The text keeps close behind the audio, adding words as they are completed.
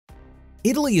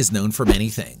Italy is known for many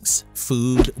things: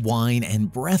 food, wine,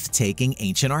 and breathtaking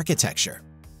ancient architecture.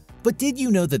 But did you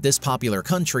know that this popular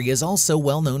country is also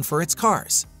well known for its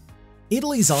cars?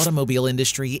 Italy's automobile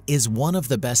industry is one of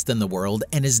the best in the world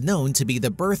and is known to be the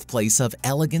birthplace of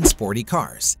elegant sporty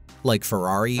cars, like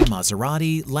Ferrari,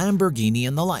 Maserati, Lamborghini,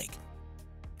 and the like.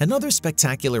 Another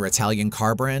spectacular Italian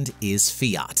car brand is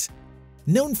Fiat,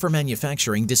 known for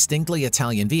manufacturing distinctly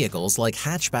Italian vehicles like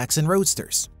hatchbacks and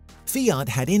roadsters. Fiat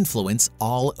had influence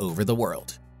all over the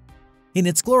world. In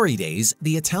its glory days,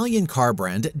 the Italian car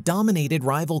brand dominated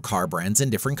rival car brands in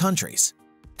different countries.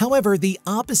 However, the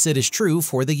opposite is true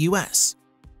for the US.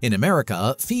 In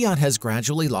America, Fiat has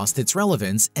gradually lost its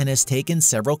relevance and has taken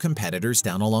several competitors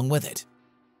down along with it.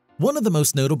 One of the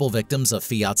most notable victims of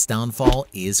Fiat's downfall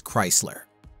is Chrysler.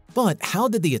 But how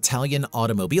did the Italian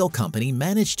automobile company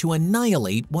manage to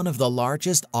annihilate one of the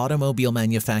largest automobile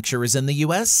manufacturers in the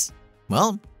US?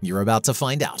 Well, you're about to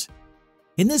find out.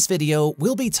 In this video,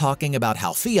 we'll be talking about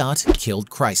how Fiat killed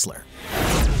Chrysler.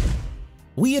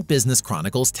 We at Business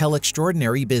Chronicles tell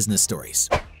extraordinary business stories.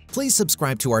 Please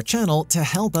subscribe to our channel to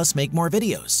help us make more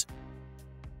videos.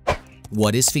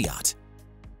 What is Fiat?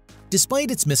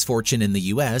 Despite its misfortune in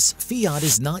the US, Fiat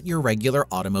is not your regular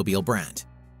automobile brand.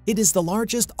 It is the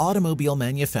largest automobile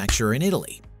manufacturer in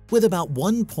Italy, with about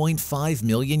 1.5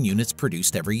 million units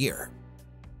produced every year.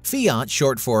 Fiat,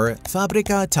 short for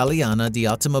Fabbrica Italiana di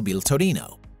Automobili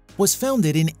Torino, was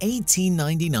founded in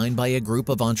 1899 by a group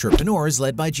of entrepreneurs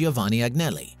led by Giovanni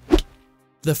Agnelli.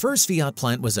 The first Fiat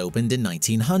plant was opened in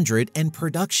 1900 and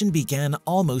production began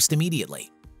almost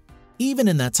immediately. Even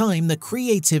in that time, the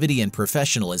creativity and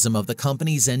professionalism of the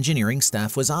company's engineering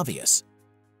staff was obvious.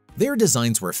 Their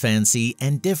designs were fancy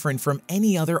and different from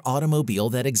any other automobile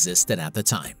that existed at the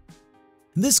time.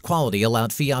 This quality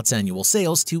allowed Fiat's annual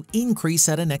sales to increase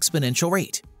at an exponential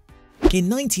rate. In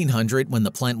 1900, when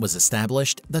the plant was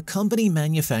established, the company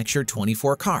manufactured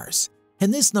 24 cars,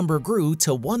 and this number grew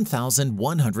to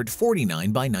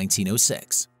 1,149 by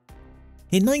 1906.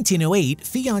 In 1908,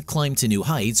 Fiat climbed to new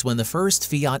heights when the first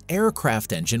Fiat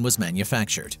aircraft engine was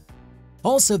manufactured.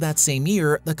 Also that same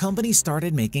year, the company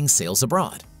started making sales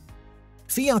abroad.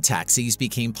 Fiat taxis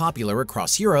became popular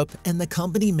across Europe, and the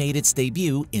company made its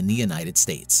debut in the United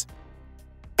States.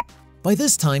 By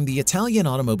this time, the Italian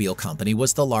automobile company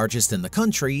was the largest in the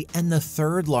country and the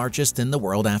third largest in the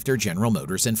world after General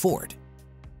Motors and Ford.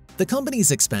 The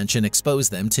company's expansion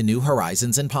exposed them to new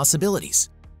horizons and possibilities,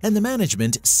 and the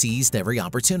management seized every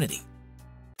opportunity.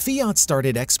 Fiat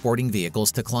started exporting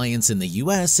vehicles to clients in the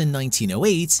US in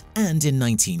 1908, and in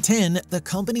 1910, the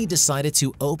company decided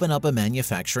to open up a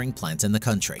manufacturing plant in the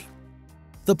country.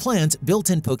 The plant,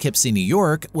 built in Poughkeepsie, New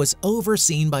York, was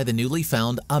overseen by the newly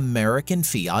found American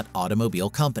Fiat Automobile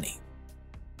Company.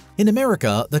 In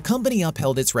America, the company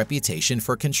upheld its reputation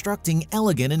for constructing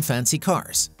elegant and fancy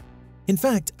cars. In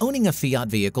fact, owning a Fiat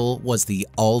vehicle was the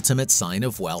ultimate sign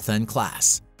of wealth and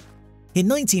class. In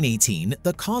 1918,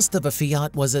 the cost of a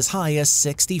Fiat was as high as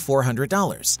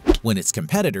 $6,400, when its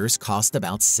competitors cost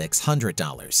about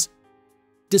 $600.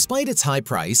 Despite its high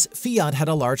price, Fiat had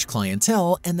a large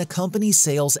clientele and the company's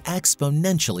sales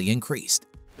exponentially increased.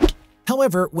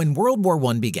 However, when World War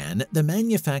I began, the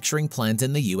manufacturing plant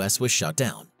in the US was shut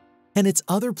down, and its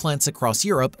other plants across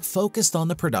Europe focused on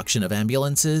the production of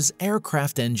ambulances,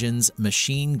 aircraft engines,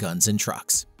 machine guns, and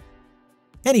trucks.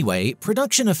 Anyway,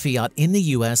 production of Fiat in the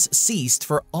US ceased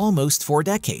for almost 4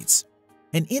 decades,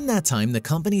 and in that time the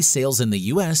company's sales in the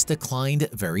US declined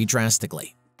very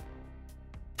drastically.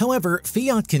 However,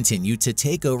 Fiat continued to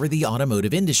take over the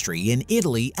automotive industry in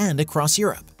Italy and across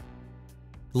Europe.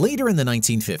 Later in the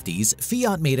 1950s,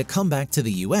 Fiat made a comeback to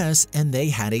the US and they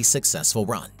had a successful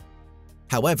run.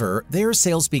 However, their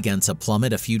sales began to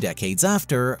plummet a few decades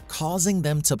after, causing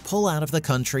them to pull out of the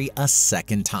country a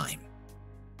second time.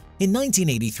 In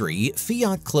 1983,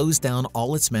 Fiat closed down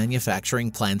all its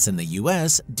manufacturing plants in the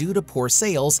US due to poor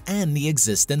sales and the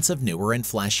existence of newer and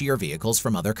flashier vehicles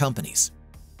from other companies.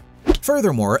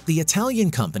 Furthermore, the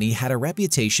Italian company had a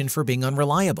reputation for being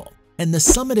unreliable, and the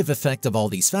summative effect of all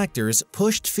these factors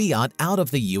pushed Fiat out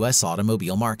of the US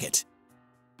automobile market.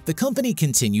 The company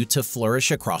continued to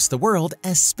flourish across the world,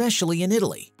 especially in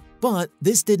Italy, but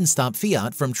this didn't stop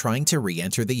Fiat from trying to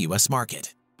re-enter the US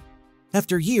market.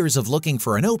 After years of looking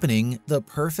for an opening, the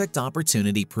perfect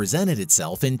opportunity presented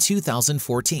itself in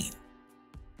 2014.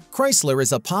 Chrysler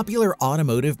is a popular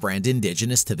automotive brand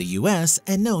indigenous to the US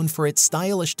and known for its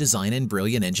stylish design and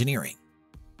brilliant engineering.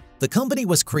 The company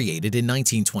was created in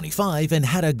 1925 and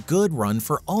had a good run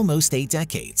for almost 8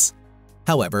 decades.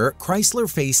 However, Chrysler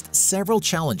faced several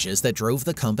challenges that drove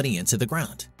the company into the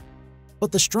ground.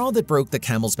 But the straw that broke the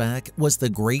camel's back was the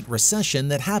Great Recession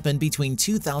that happened between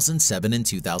 2007 and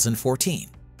 2014.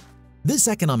 This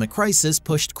economic crisis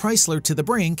pushed Chrysler to the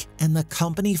brink, and the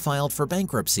company filed for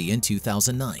bankruptcy in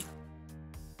 2009.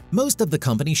 Most of the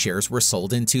company shares were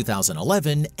sold in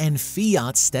 2011, and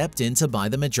Fiat stepped in to buy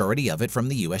the majority of it from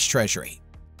the US Treasury.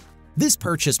 This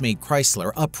purchase made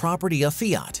Chrysler a property of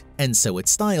Fiat, and so its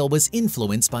style was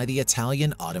influenced by the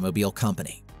Italian automobile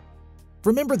company.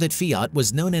 Remember that Fiat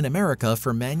was known in America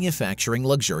for manufacturing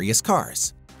luxurious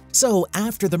cars. So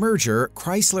after the merger,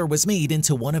 Chrysler was made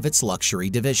into one of its luxury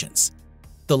divisions.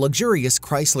 The luxurious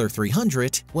Chrysler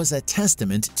 300 was a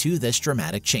testament to this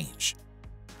dramatic change.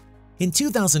 In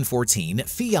 2014,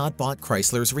 Fiat bought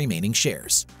Chrysler's remaining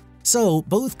shares. So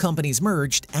both companies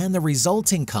merged, and the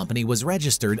resulting company was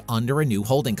registered under a new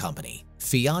holding company,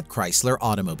 Fiat Chrysler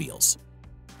Automobiles.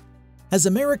 As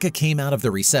America came out of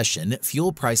the recession,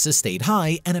 fuel prices stayed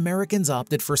high and Americans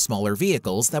opted for smaller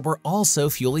vehicles that were also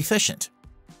fuel efficient.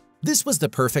 This was the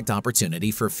perfect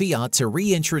opportunity for Fiat to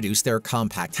reintroduce their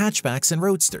compact hatchbacks and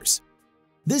roadsters.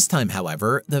 This time,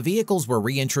 however, the vehicles were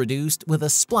reintroduced with a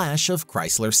splash of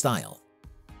Chrysler style.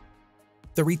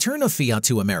 The return of Fiat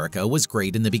to America was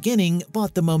great in the beginning,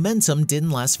 but the momentum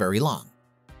didn't last very long.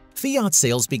 Fiat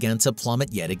sales began to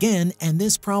plummet yet again, and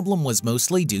this problem was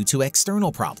mostly due to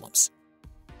external problems.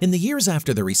 In the years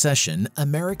after the recession,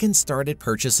 Americans started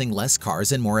purchasing less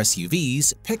cars and more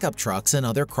SUVs, pickup trucks, and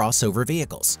other crossover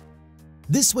vehicles.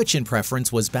 This switch in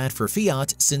preference was bad for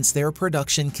Fiat since their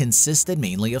production consisted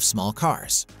mainly of small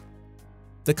cars.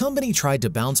 The company tried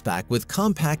to bounce back with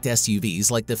compact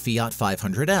SUVs like the Fiat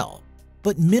 500L,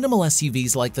 but minimal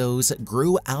SUVs like those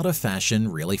grew out of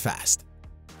fashion really fast.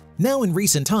 Now in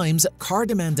recent times, car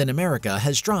demand in America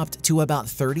has dropped to about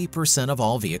 30% of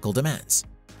all vehicle demands.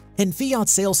 And Fiat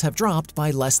sales have dropped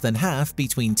by less than half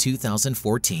between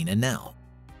 2014 and now.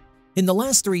 In the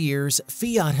last 3 years,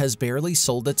 Fiat has barely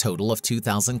sold a total of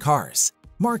 2,000 cars,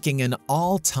 marking an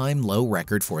all-time low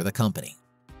record for the company.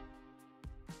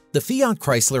 The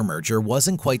Fiat-Chrysler merger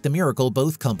wasn't quite the miracle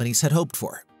both companies had hoped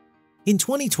for. In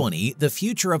 2020, the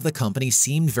future of the company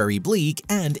seemed very bleak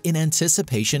and in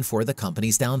anticipation for the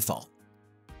company's downfall.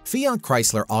 Fiat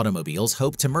Chrysler Automobiles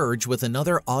hoped to merge with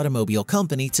another automobile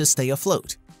company to stay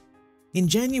afloat. In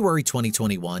January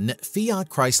 2021, Fiat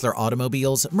Chrysler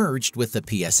Automobiles merged with the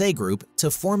PSA Group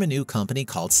to form a new company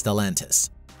called Stellantis.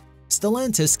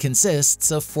 Stellantis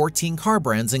consists of 14 car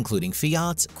brands including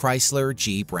Fiat, Chrysler,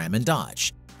 Jeep, Ram, and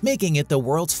Dodge, making it the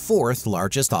world's 4th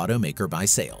largest automaker by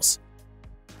sales.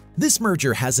 This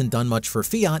merger hasn't done much for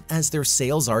Fiat as their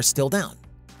sales are still down.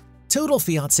 Total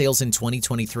Fiat sales in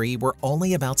 2023 were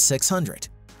only about 600.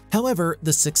 However,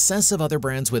 the success of other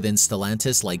brands within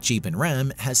Stellantis like Jeep and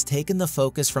Ram has taken the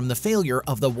focus from the failure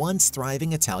of the once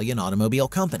thriving Italian automobile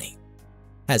company.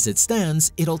 As it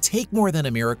stands, it'll take more than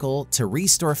a miracle to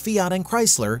restore Fiat and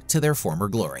Chrysler to their former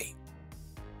glory.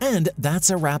 And that's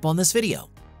a wrap on this video.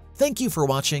 Thank you for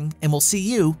watching, and we'll see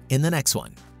you in the next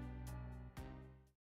one.